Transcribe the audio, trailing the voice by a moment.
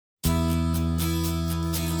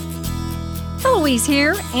Heloise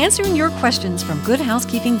here, answering your questions from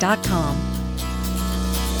GoodHousekeeping.com.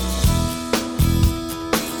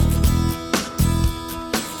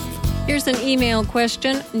 Here's an email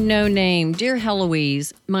question, no name. Dear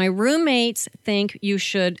Heloise, my roommates think you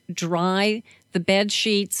should dry the bed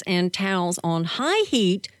sheets and towels on high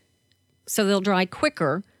heat so they'll dry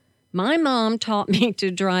quicker. My mom taught me to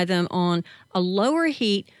dry them on a lower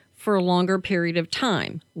heat for a longer period of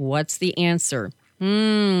time. What's the answer?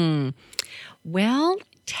 Well,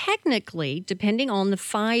 technically, depending on the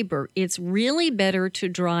fiber, it's really better to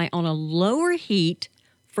dry on a lower heat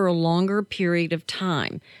for a longer period of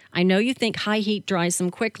time. I know you think high heat dries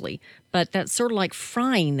them quickly, but that's sort of like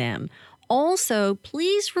frying them. Also,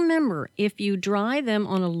 please remember, if you dry them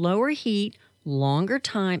on a lower heat, longer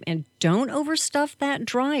time, and don't overstuff that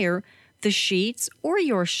dryer, the sheets or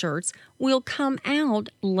your shirts will come out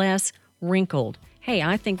less wrinkled. Hey,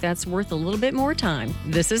 I think that's worth a little bit more time.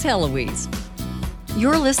 This is Heloise.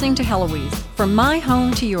 You're listening to Heloise, from my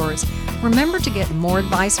home to yours. Remember to get more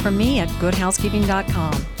advice from me at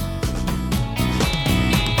GoodHousekeeping.com.